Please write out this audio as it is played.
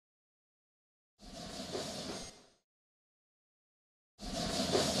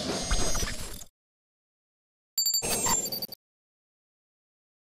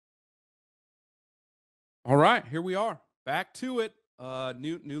All right, here we are. Back to it.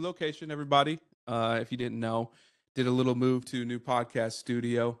 New location, everybody. If you didn't know, did a little move to a new podcast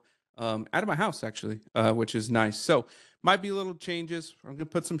studio out of my house actually, which is nice. So might be little changes. I'm gonna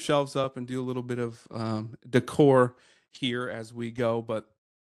put some shelves up and do a little bit of decor here as we go. But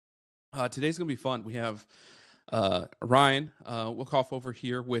today's gonna be fun. We have Ryan Wilkoff over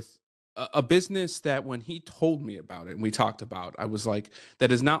here with a business that when he told me about it and we talked about, I was like, that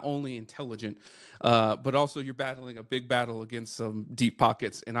is not only intelligent, but also you're battling a big battle against some deep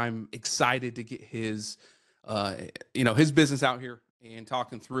pockets. And I'm excited to get uh, his business out here and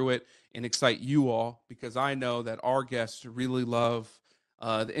talking through it and excite you all because I know that our guests really love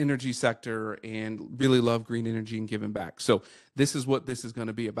the energy sector and really love green energy and giving back. So this is what this is going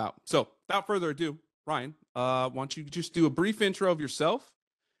to be about. So without further ado, Ryan, why don't you just do a brief intro of yourself,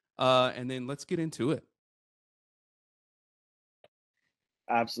 and then let's get into it.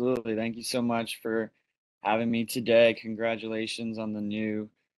 Absolutely. Thank you so much for having me today. Congratulations on the new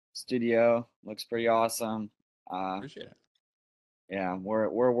studio. Looks pretty awesome. Uh, Appreciate it. yeah, we're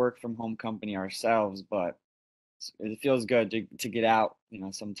a work from home company ourselves, but it feels good to get out,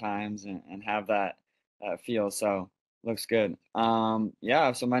 sometimes and have that feel. So looks good.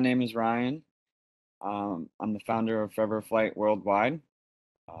 Yeah. So my name is Ryan. I'm the founder of Forever Flight Worldwide.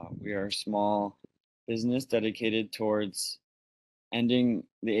 We are a small business dedicated towards ending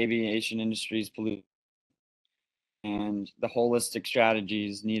the aviation industry's pollution and the holistic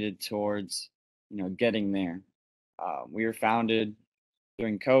strategies needed towards getting there. We were founded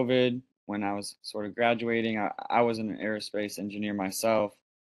during COVID when I was sort of graduating. I was an aerospace engineer myself,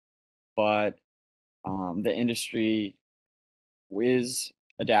 but the industry is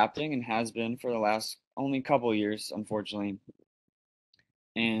adapting and has been for the last only couple years, unfortunately.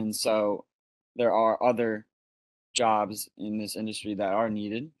 And so there are other jobs in this industry that are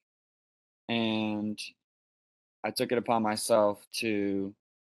needed. And I took it upon myself to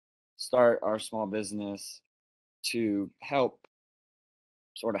start our small business to help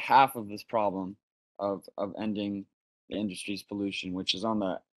sort of half of this problem of ending the industry's pollution, which is on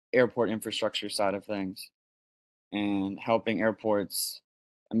the airport infrastructure side of things, and helping airports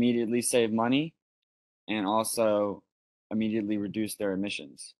immediately save money and also immediately reduce their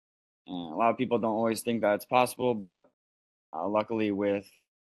emissions. And a lot of people don't always think that it's possible. Luckily, with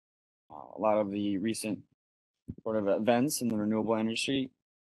a lot of the recent sort of events in the renewable industry,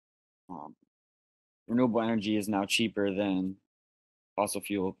 um, renewable energy is now cheaper than fossil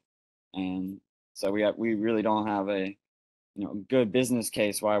fuel, and so we really don't have a good business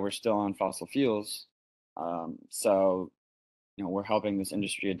case why we're still on fossil fuels. So we're helping this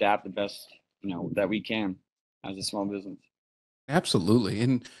industry adapt the best that we can as a small business. Absolutely.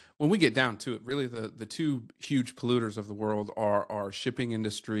 And when we get down to it, really the two huge polluters of the world are our shipping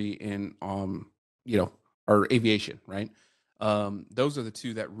industry and our aviation, right? Those are the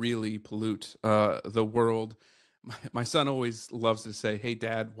two that really pollute the world. My son always loves to say, "Hey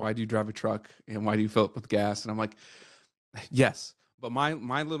dad, why do you drive a truck and why do you fill it with gas?" And I'm like, "Yes, but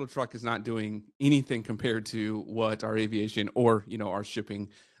my little truck is not doing anything compared to what our aviation or, our shipping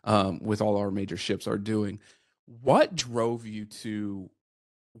with all our major ships are doing." What drove you to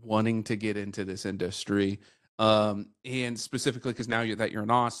wanting to get into this industry? And specifically, because now you're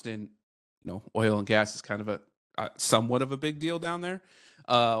in Austin, oil and gas is kind of a somewhat of a big deal down there.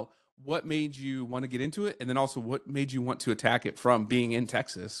 Uh, what made you want to get into it, and then also what made you want to attack it from being in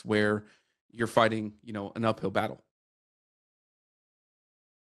Texas, where you're fighting, an uphill battle?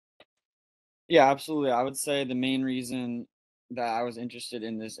 Yeah, absolutely. I would say the main reason that I was interested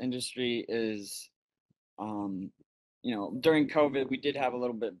in this industry is um, during COVID, we did have a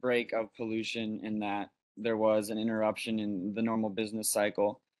little bit break of pollution in that there was an interruption in the normal business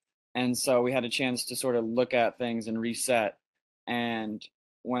cycle. And so we had a chance to sort of look at things and reset. And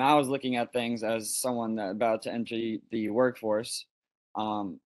when I was looking at things as someone that about to enter the workforce,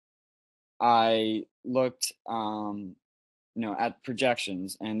 um, I looked, at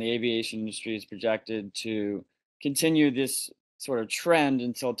projections, and the aviation industry is projected to continue this sort of trend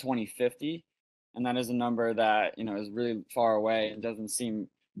until 2050, and that is a number that is really far away and doesn't seem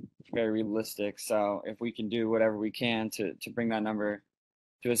very realistic. So if we can do whatever we can to bring that number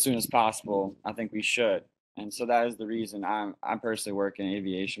to as soon as possible, I think we should. And so that is the reason I'm personally working in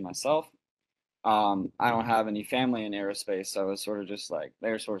aviation myself. I don't have any family in aerospace, so it's sort of just like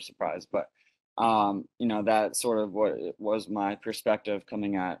they're sort of surprised. But that's sort of what it was my perspective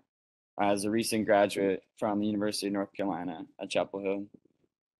coming at as a recent graduate from the University of North Carolina at Chapel Hill.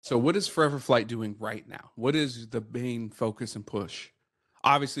 So, what is Forever Flight doing right now? What is the main focus and push?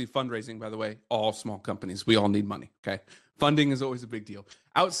 Obviously, fundraising, by the way, all small companies, we all need money. Okay. funding is always a big deal.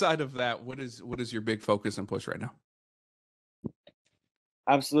 Outside of that, what is your big focus and push right now?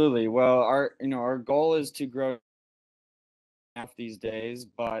 Absolutely. Well, our goal is to grow half these days,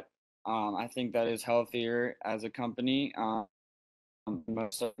 but I think that is healthier as a company in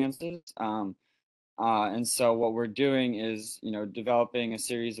most circumstances. And so what we're doing is, developing a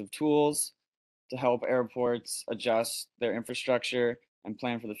series of tools to help airports adjust their infrastructure and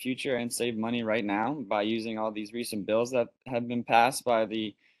plan for the future and save money right now by using all these recent bills that have been passed by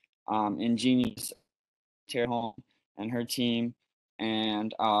the ingenious Terry Home and her team,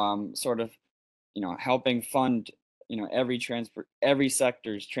 and sort of helping fund every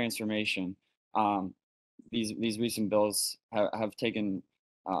sector's transformation. Um, these recent bills have taken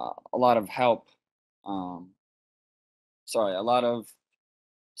a lot of help. Um, a lot of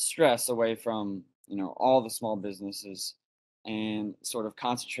stress away from all the small businesses and sort of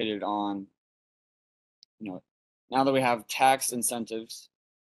concentrated on you know now that we have tax incentives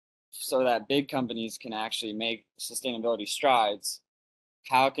so that big companies can actually make sustainability strides.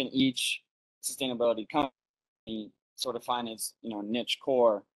 How can each sustainability company sort of find its niche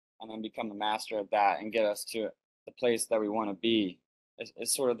core and then become the master of that and get us to the place that we want to be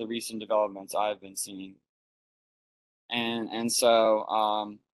is sort of the recent developments I've been seeing. And so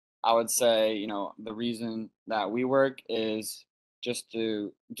I would say the reason that we work is just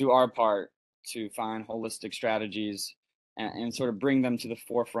to do our part to find holistic strategies and sort of bring them to the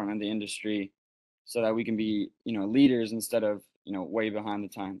forefront of the industry so that we can be leaders instead of way behind the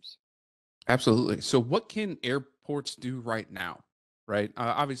times. Absolutely. So, what can airports do right now? Right.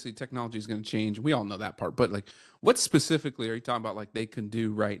 Obviously, technology is going to change. We all know that part. But like, what specifically are you talking about? Like, they can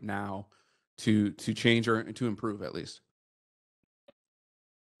do right now to change or to improve at least.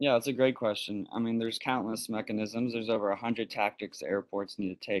 Yeah, that's a great question. I mean, there's countless mechanisms. There's over 100 tactics airports need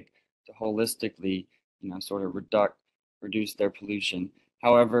to take to holistically, sort of reduce their pollution.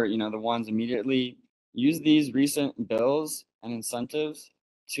 However, the ones immediately use these recent bills and incentives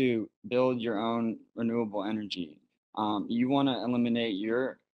to build your own renewable energy. You want to eliminate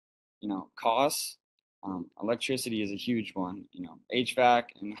your, costs. Electricity is a huge one. HVAC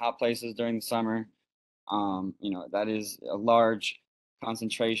in hot places during the summer, that is a large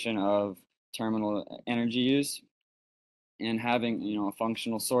concentration of terminal energy use, and having a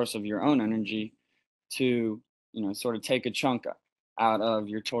functional source of your own energy to sort of take a chunk out of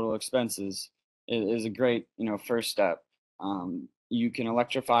your total expenses is a great first step. You can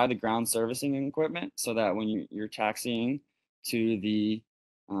electrify the ground servicing equipment so that when you're taxiing to the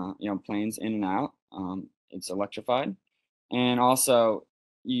planes in and out, it's electrified. And also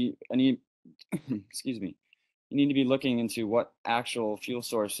you I need excuse me, you need to be looking into what actual fuel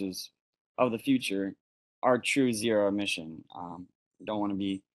sources of the future are true zero emission. You don't want to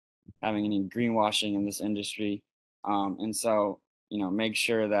be having any greenwashing in this industry. And so, make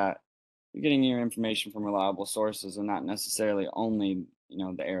sure that you're getting your information from reliable sources and not necessarily only,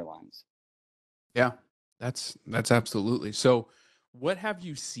 the airlines. Yeah, that's absolutely. So, what have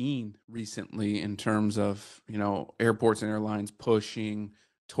you seen recently in terms of airports and airlines pushing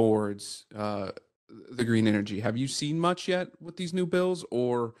towards the green energy? Have you seen much yet with these new bills,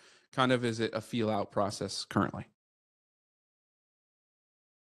 or kind of is it a feel out process currently?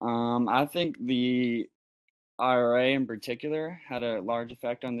 I think the IRA in particular had a large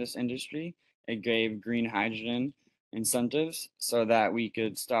effect on this industry. It gave green hydrogen incentives so that we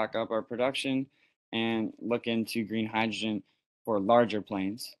could stock up our production and look into green hydrogen for larger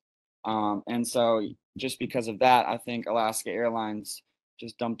planes. And so, just because of that, I think Alaska Airlines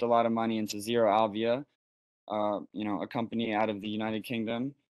just dumped a lot of money into Zero Alvia, a company out of the United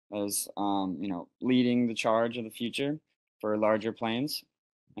Kingdom that is, leading the charge of the future for larger planes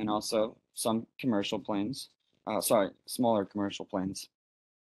and also some commercial planes. Smaller commercial planes.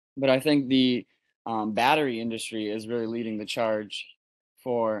 But I think the battery industry is really leading the charge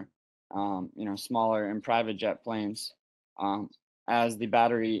for smaller and private jet planes. Um, as the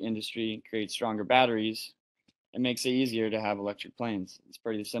battery industry creates stronger batteries, it makes it easier to have electric planes. It's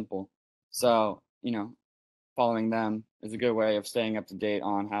pretty simple. So following them is a good way of staying up to date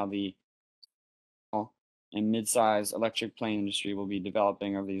on how the small and mid-size electric plane industry will be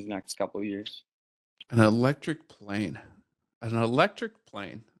developing over these next couple of years. An electric plane. An electric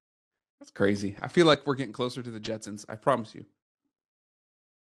plane. That's crazy. I feel like we're getting closer to the Jetsons. I promise you.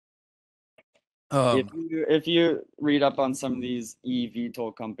 If Um, you read up on some of these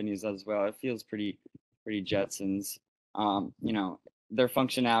eVTOL companies as well, it feels pretty Jetsons. Their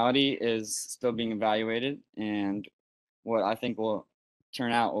functionality is still being evaluated, and what I think will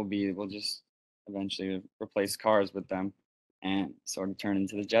turn out will be we'll just eventually replace cars with them and sort of turn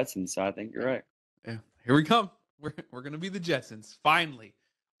into the Jetsons. So I think you're right. yeah, here we come. We're gonna be the Jetsons. Finally,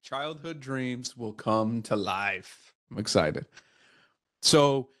 childhood dreams will come to life. I'm excited.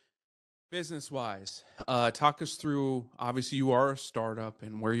 So, business wise, talk us through. Obviously, you are a startup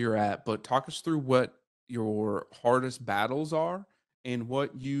and where you're at, but talk us through what your hardest battles are and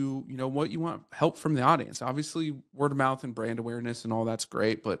what what you want help from the audience. Obviously, word of mouth and brand awareness and all that's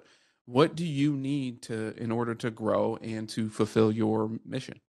great, but what do you need to in order to grow and to fulfill your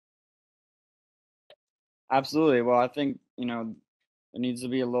mission? Absolutely. Well, I think, there needs to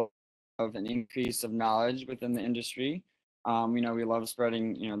be a little of an increase of knowledge within the industry. We love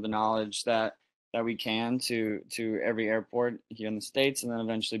spreading, the knowledge that we can to every airport here in the States and then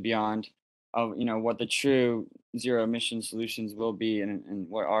eventually beyond of, what the true zero emission solutions will be and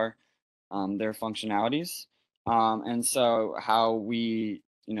what are their functionalities. And so how we,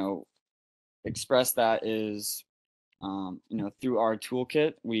 express that is through our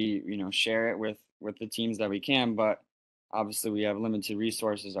toolkit. We share it with the teams that we can, but obviously we have limited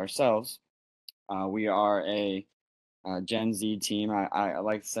resources ourselves. We are a Gen Z team. I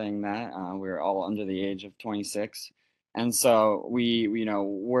like saying that. We're all under the age of 26, and so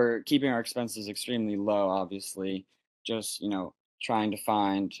we're keeping our expenses extremely low. Obviously, just trying to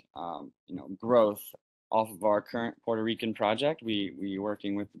find growth off of our current Puerto Rican project. We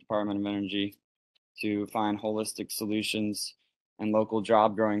working with the Department of Energy to find holistic solutions and local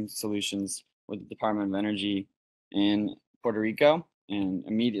job growing solutions with the Department of Energy in Puerto Rico and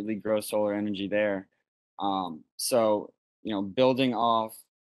immediately grow solar energy there. So, building off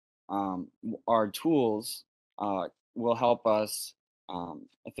our tools will help us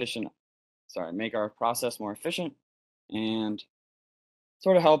efficient, sorry, make our process more efficient and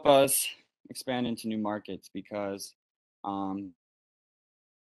sort of help us expand into new markets because um,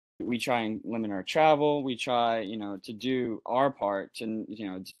 we try and limit our travel. We try, to do our part to,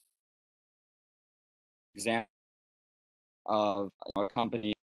 example of a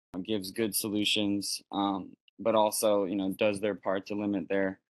company gives good solutions, but also, does their part to limit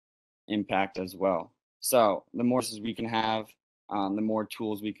their impact as well. So the more resources we can have, the more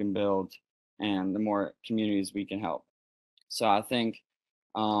tools we can build, and the more communities we can help. So I think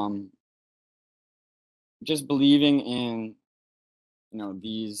um, just believing in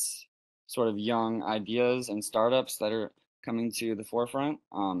these sort of young ideas and startups that are coming to the forefront.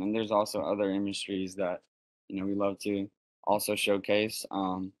 And there's also other industries that we love to also showcase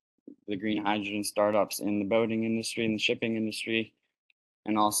the green hydrogen startups in the boating industry and the shipping industry,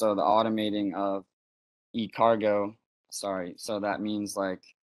 and also the automating of e-cargo. Sorry, so that means like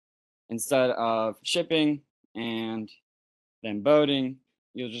instead of shipping and then boating,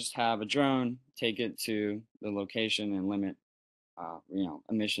 you'll just have a drone take it to the location and limit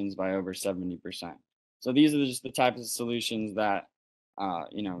emissions by over 70%. So these are just the types of solutions that,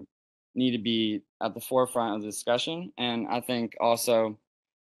 need to be at the forefront of the discussion. And I think also,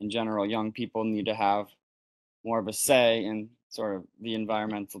 in general, young people need to have more of a say in sort of the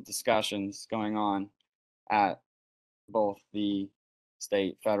environmental discussions going on at both the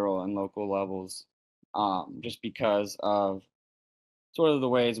state, federal, and local levels, just because of sort of the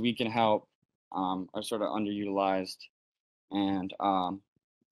ways we can help are sort of underutilized and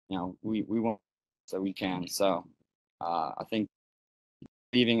we want so we can. So I think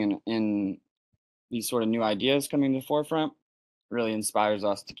believing in these sort of new ideas coming to the forefront really inspires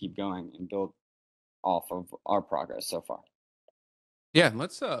us to keep going and build off of our progress so far. Yeah,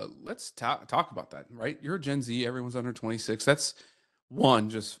 let's talk about that, right? You're a Gen Z, everyone's under 26. That's one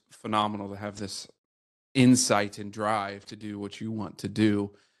just phenomenal to have this insight and drive to do what you want to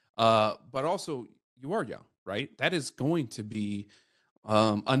do. But also you are young, right? That is going to be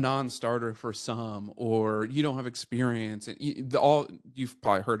a non-starter for some, or you don't have experience, and all you've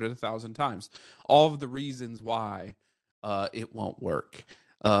probably heard it 1,000 times. All of the reasons why it won't work.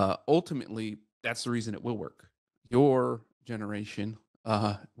 Ultimately, that's the reason it will work. Your generation,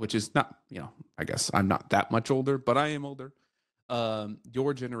 which is not, I guess I'm not that much older, but I am older.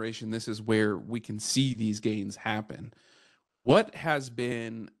 Your generation, this is where we can see these gains happen. What has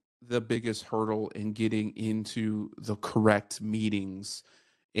been the biggest hurdle in getting into the correct meetings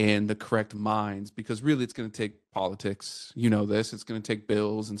and the correct minds? Because really, it's going to take politics. You know this. It's going to take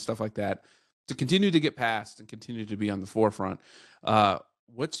bills and stuff like that to continue to get passed and continue to be on the forefront. Uh,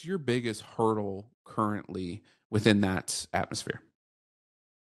 what's your biggest hurdle currently within that atmosphere?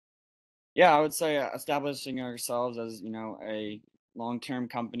 Yeah, I would say establishing ourselves as a long-term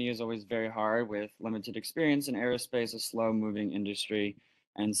company is always very hard with limited experience in aerospace, a slow-moving industry,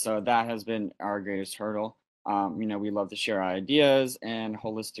 and so that has been our greatest hurdle. We love to share ideas and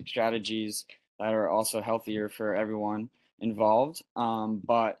holistic strategies that are also healthier for everyone involved.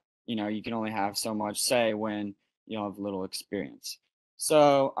 But you can only have so much say when you'll have little experience.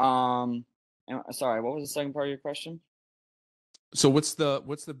 So, sorry, what was the second part of your question? So what's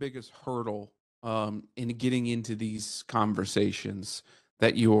the biggest hurdle in getting into these conversations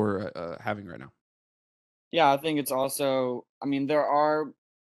that you're having right now? Yeah, I think it's also, I mean, there are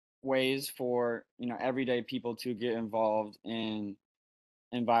ways for, everyday people to get involved in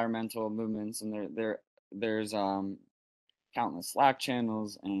environmental movements, and there's countless Slack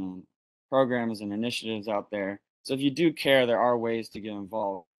channels and programs and initiatives out there. So if you do care, there are ways to get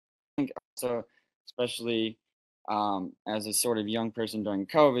involved. I think also, especially as a sort of young person during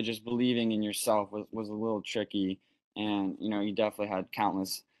COVID, just believing in yourself was a little tricky. And, you definitely had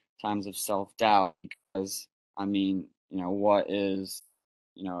countless times of self doubt because, I mean, what is,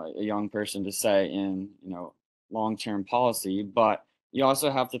 a young person to say in, long term policy? But you also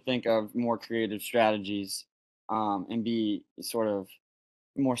have to think of more creative strategies and be sort of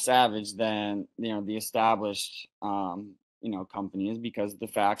more savage than the established companies, because the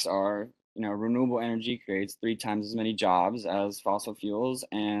facts are, renewable energy creates 3 times as many jobs as fossil fuels,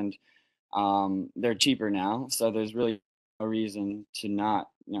 and they're cheaper now, so there's really no reason to not,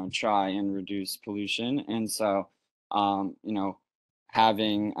 try and reduce pollution. And so,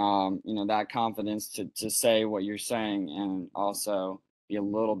 having, that confidence to say what you're saying, and also be a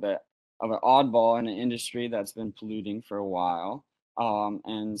little bit of an oddball in an industry that's been polluting for a while,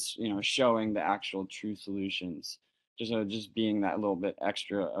 and showing the actual true solutions. Just being that little bit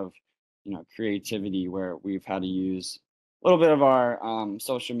extra of, creativity, where we've had to use a little bit of our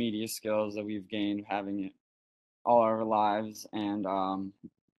social media skills that we've gained having it all our lives, and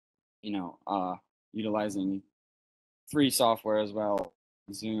you know uh, utilizing free software as well,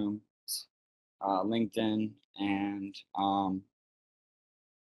 Zoom, LinkedIn, and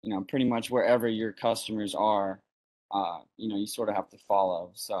pretty much wherever your customers are, you sort of have to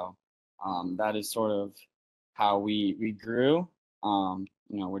follow. So that is sort of how we grew.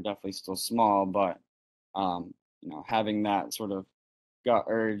 We're definitely still small, but having that sort of gut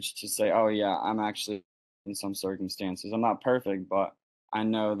urge to say, "Oh yeah, I'm actually in some circumstances, I'm not perfect, but I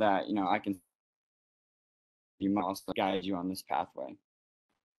know that I can be miles to guide you on this pathway."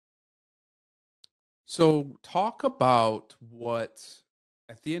 So talk about what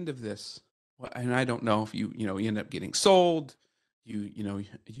at the end of this, and I don't know if you end up getting sold,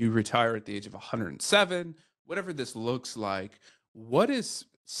 you retire at the age of 107, whatever this looks like. What is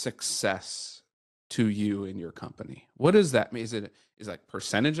success to you in your company? What does that mean? Is like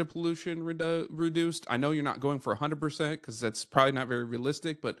percentage of pollution reduced? I know you're not going for 100% because that's probably not very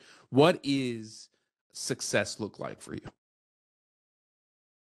realistic, but what is success look like for you?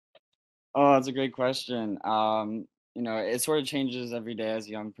 Oh, that's a great question. It sort of changes every day as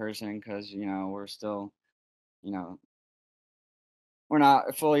a young person, because we're still, you know, we're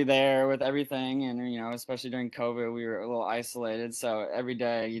not fully there with everything, and especially during COVID, we were a little isolated. So every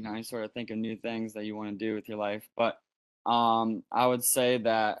day, you sort of think of new things that you want to do with your life. But I would say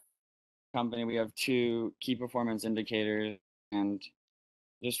that company, we have two key performance indicators, and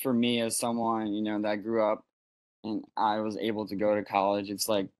just for me as someone that grew up and I was able to go to college, it's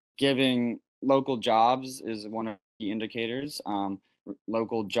like giving local jobs is one of the indicators.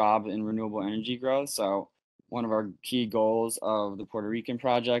 Local job and renewable energy growth. So one of our key goals of the Puerto Rican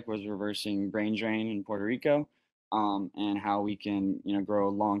project was reversing brain drain in Puerto Rico, and how we can grow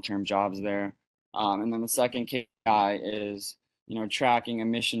long-term jobs there. And then the second KPI is tracking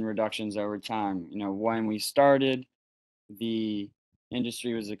emission reductions over time. When we started, the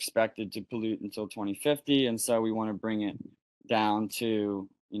industry was expected to pollute until 2050, and so we want to bring it down to,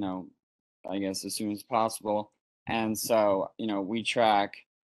 I guess, as soon as possible. And so we track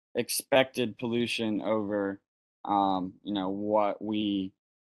expected pollution over what we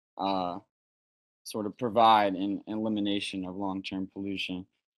uh, sort of provide in elimination of long-term pollution.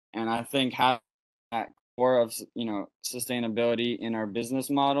 And I think having that core of sustainability in our business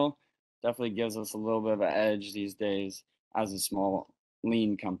model definitely gives us a little bit of an edge these days as a small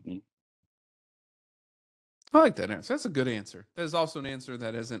lean company. I like that answer. That's a good answer. That is also an answer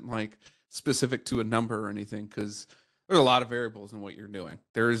that isn't like specific to a number or anything, because there's a lot of variables in what you're doing.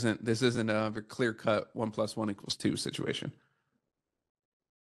 This isn't a clear cut 1 + 1 = 2 situation.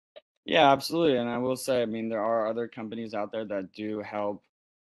 Yeah, absolutely. And I will say, I mean, there are other companies out there that do help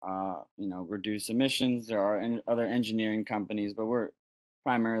reduce emissions. There are other engineering companies, but we're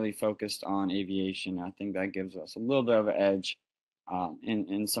primarily focused on aviation. I think that gives us a little bit of an edge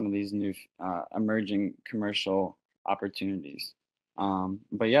in some of these new emerging commercial opportunities.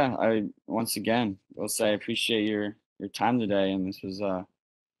 But yeah, I once again will say I appreciate your time today, and this was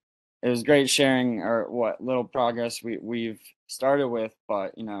it was great sharing our what little progress we've started with,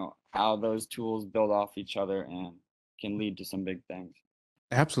 but how those tools build off each other, and can lead to some big things.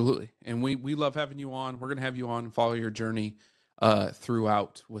 Absolutely. And we love having you on. We're gonna have you on and follow your journey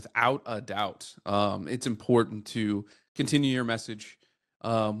throughout, without a doubt. It's important to continue your message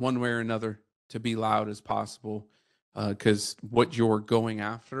one way or another, to be loud as possible. Because what you're going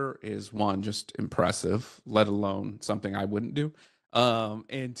after is, one, just impressive, let alone something I wouldn't do.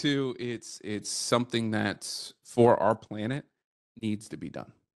 And two, it's something that for our planet needs to be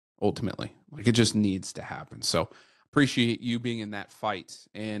done ultimately. Like, it just needs to happen. So appreciate you being in that fight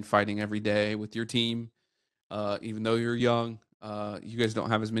and fighting every day with your team. Even though you're young, you guys don't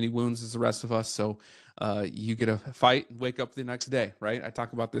have as many wounds as the rest of us. So you get to fight and wake up the next day, right? I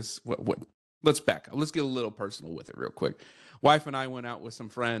talk about this. Let's back up. Let's get a little personal with it real quick. Wife and I went out with some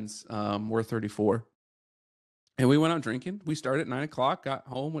friends. We're 34. And we went out drinking. We started at 9 o'clock, got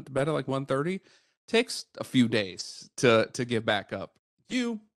home, went to bed at like 1:30. Takes a few days to get back up.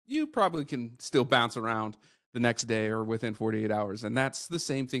 You probably can still bounce around the next day or within 48 hours. And that's the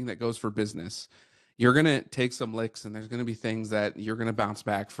same thing that goes for business. You're going to take some licks, and there's going to be things that you're going to bounce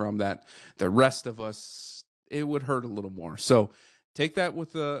back from that the rest of us, it would hurt a little more. So take that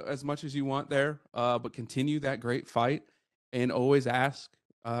with as much as you want there, but continue that great fight, and always ask.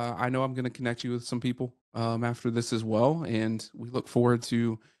 I know I'm going to connect you with some people after this as well. And we look forward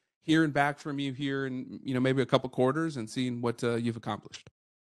to hearing back from you here in, maybe a couple quarters, and seeing what you've accomplished.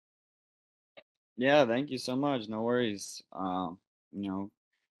 Yeah, thank you so much. No worries. You know,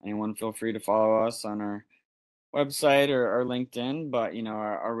 anyone feel free to follow us on our website or LinkedIn, but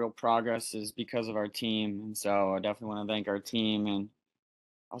our real progress is because of our team. And so I definitely want to thank our team, and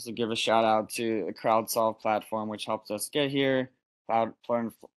also give a shout out to the CrowdSolve platform, which helped us get here. A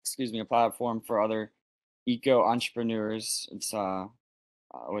platform for other eco entrepreneurs. I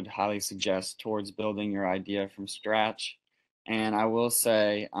would highly suggest towards building your idea from scratch. And I will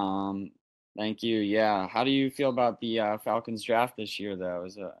say, thank you. Yeah. How do you feel about the Falcons draft this year, though?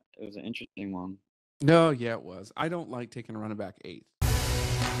 It was an interesting one. No, yeah, it was. I don't like taking a running back eighth.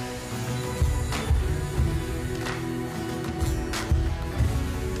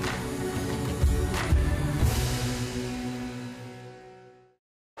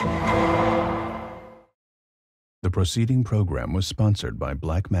 The preceding program was sponsored by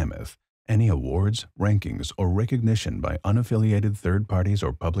Black Mammoth. Any awards, rankings, or recognition by unaffiliated third parties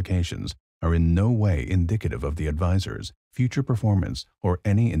or publications are in no way indicative of the advisor's future performance or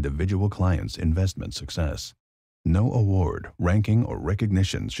any individual client's investment success. No award, ranking, or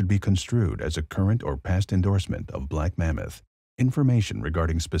recognition should be construed as a current or past endorsement of Black Mammoth. Information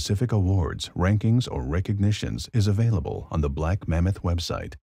regarding specific awards, rankings, or recognitions is available on the Black Mammoth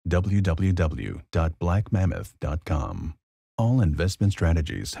website, www.blackmammoth.com. All investment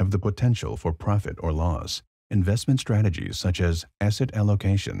strategies have the potential for profit or loss. Investment strategies such as asset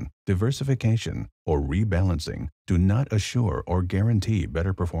allocation, diversification, or rebalancing do not assure or guarantee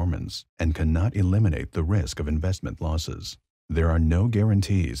better performance and cannot eliminate the risk of investment losses. There are no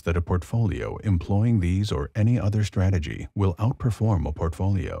guarantees that a portfolio employing these or any other strategy will outperform a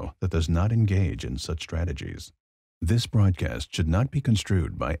portfolio that does not engage in such strategies. This broadcast should not be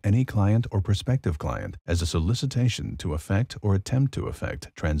construed by any client or prospective client as a solicitation to effect or attempt to effect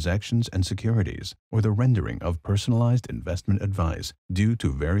transactions and securities, or the rendering of personalized investment advice due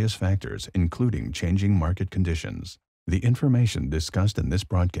to various factors, including changing market conditions. The information discussed in this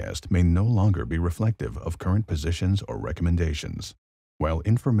broadcast may no longer be reflective of current positions or recommendations. While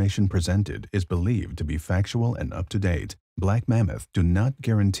information presented is believed to be factual and up to date, Black Mammoth do not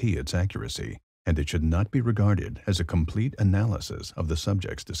guarantee its accuracy, and it should not be regarded as a complete analysis of the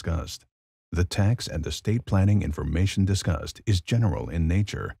subjects discussed. The tax and estate planning information discussed is general in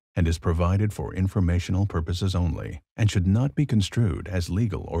nature and is provided for informational purposes only, and should not be construed as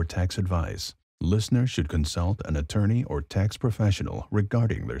legal or tax advice. Listeners should consult an attorney or tax professional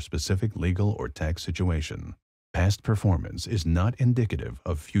regarding their specific legal or tax situation. Past performance is not indicative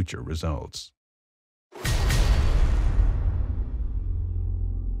of future results.